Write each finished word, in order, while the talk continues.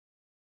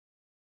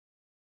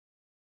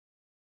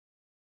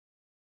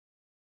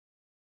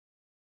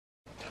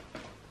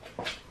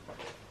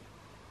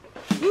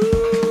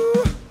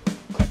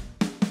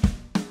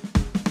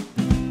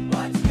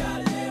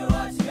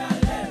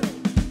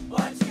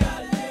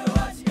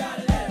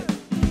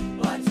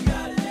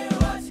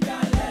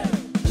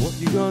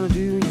gonna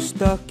do when you're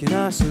stuck in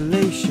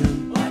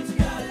isolation? What you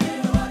gonna do?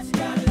 What you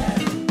gonna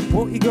do?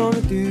 What you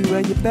gonna do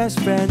when your best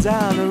friends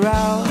aren't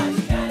around? What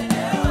you gonna do?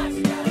 What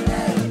you gonna do?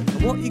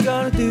 And what you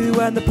gonna do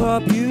when the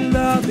pub you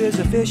love is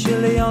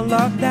officially on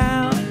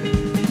lockdown?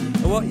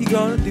 And what you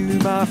gonna do,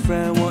 my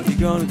friend? What you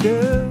gonna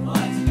do?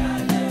 What you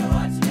gonna do?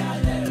 What you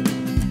gonna do?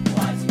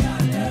 What you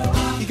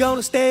gonna do? You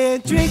gonna stay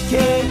and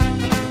drinking,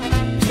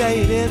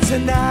 staying in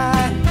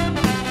tonight.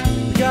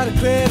 You gotta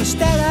clear the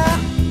state out,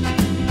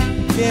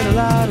 get a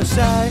lot of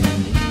sight.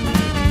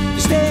 You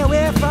stay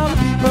away from the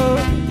people,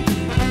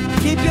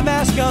 keep your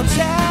mask on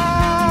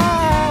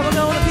tight. We're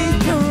gonna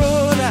beat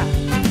Corona,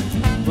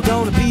 we're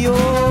gonna be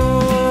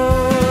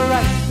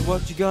alright. So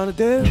what you gonna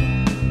do?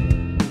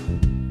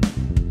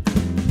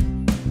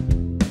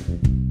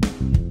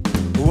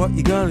 What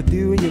you gonna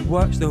do when you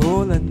watch the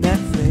whole of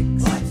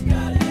Netflix? What you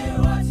gonna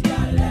do? What you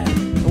gonna do?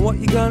 And what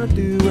you gonna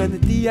do when the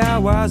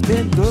DIY's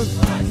been done?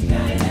 What you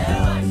gonna do?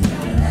 What you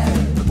gonna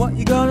do? What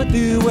you gonna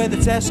do when the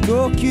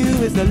Tesco queue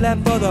is the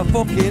left for the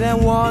fucking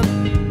M1?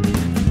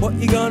 What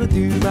you gonna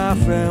do, my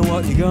friend?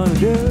 What you gonna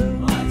do?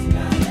 What you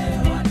gonna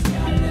do? What you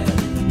gonna do?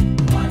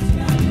 What you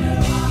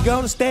gonna do? You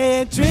gonna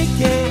stay and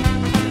drinking,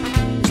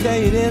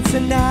 staying in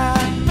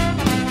tonight.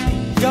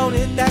 You gonna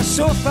hit that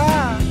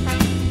sofa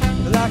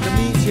like a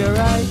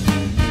meteorite.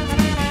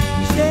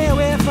 You stay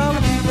away from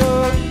the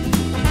people,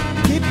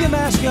 keep your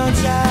mask on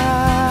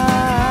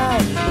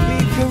tight. We'll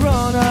beat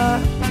Corona,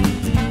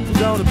 we're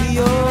gonna be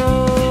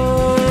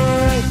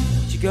alright.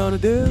 What you gonna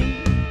do?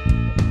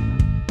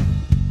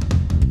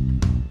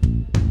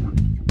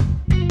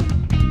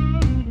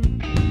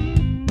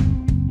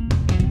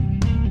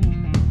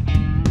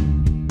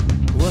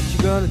 What you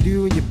gonna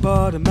do when you're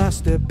bored of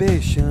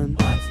masturbation?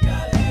 What you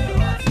gonna do?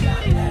 What you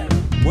gonna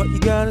do? What you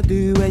gonna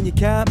do when you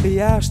can't be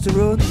asked to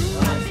run? What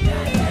you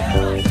gonna do?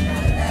 What you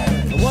gonna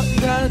do? And what you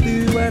gonna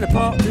do when a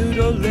pot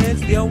noodle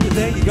is the only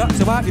thing you got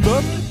to wipe your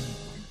butt?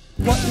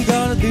 What you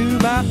gonna do,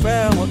 my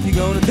friend? What you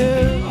gonna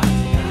do? What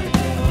you gonna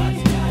do? What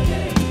you gonna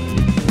do?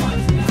 What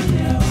you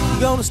gonna do? You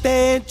gonna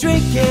stay and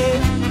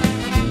drinking,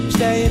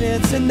 staying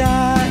in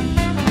tonight.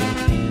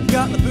 You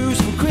got the booze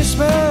for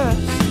Christmas,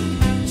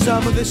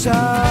 some of this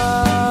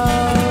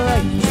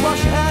alright. Just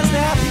wash your hands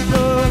now,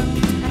 people,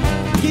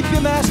 keep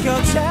your mask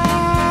on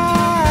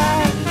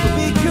tight. We'll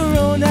beat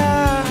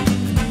Corona,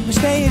 we're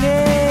staying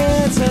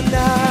in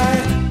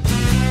tonight.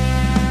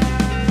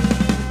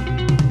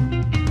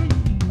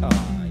 Oh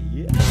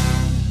yeah.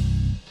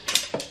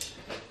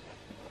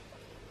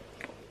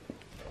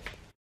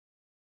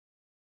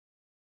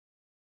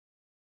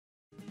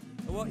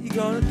 What you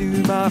gonna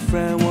do, my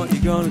friend? What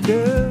you gonna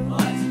do?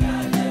 What you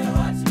gonna do?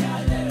 What you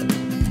gonna do?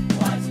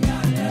 What you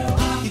gonna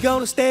do? You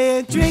gonna stay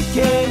and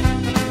drinking,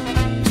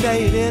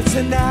 staying in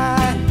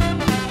tonight.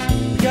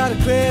 You gotta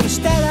clear the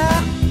state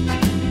out,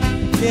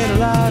 get a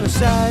lot of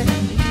sight.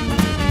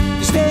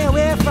 You stay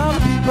away from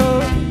the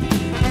people,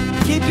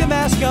 keep your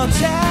mask on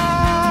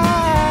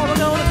tight. We're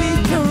gonna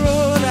beat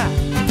Corona,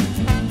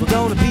 we're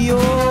gonna be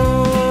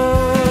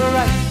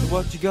alright. So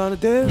what you gonna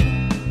do?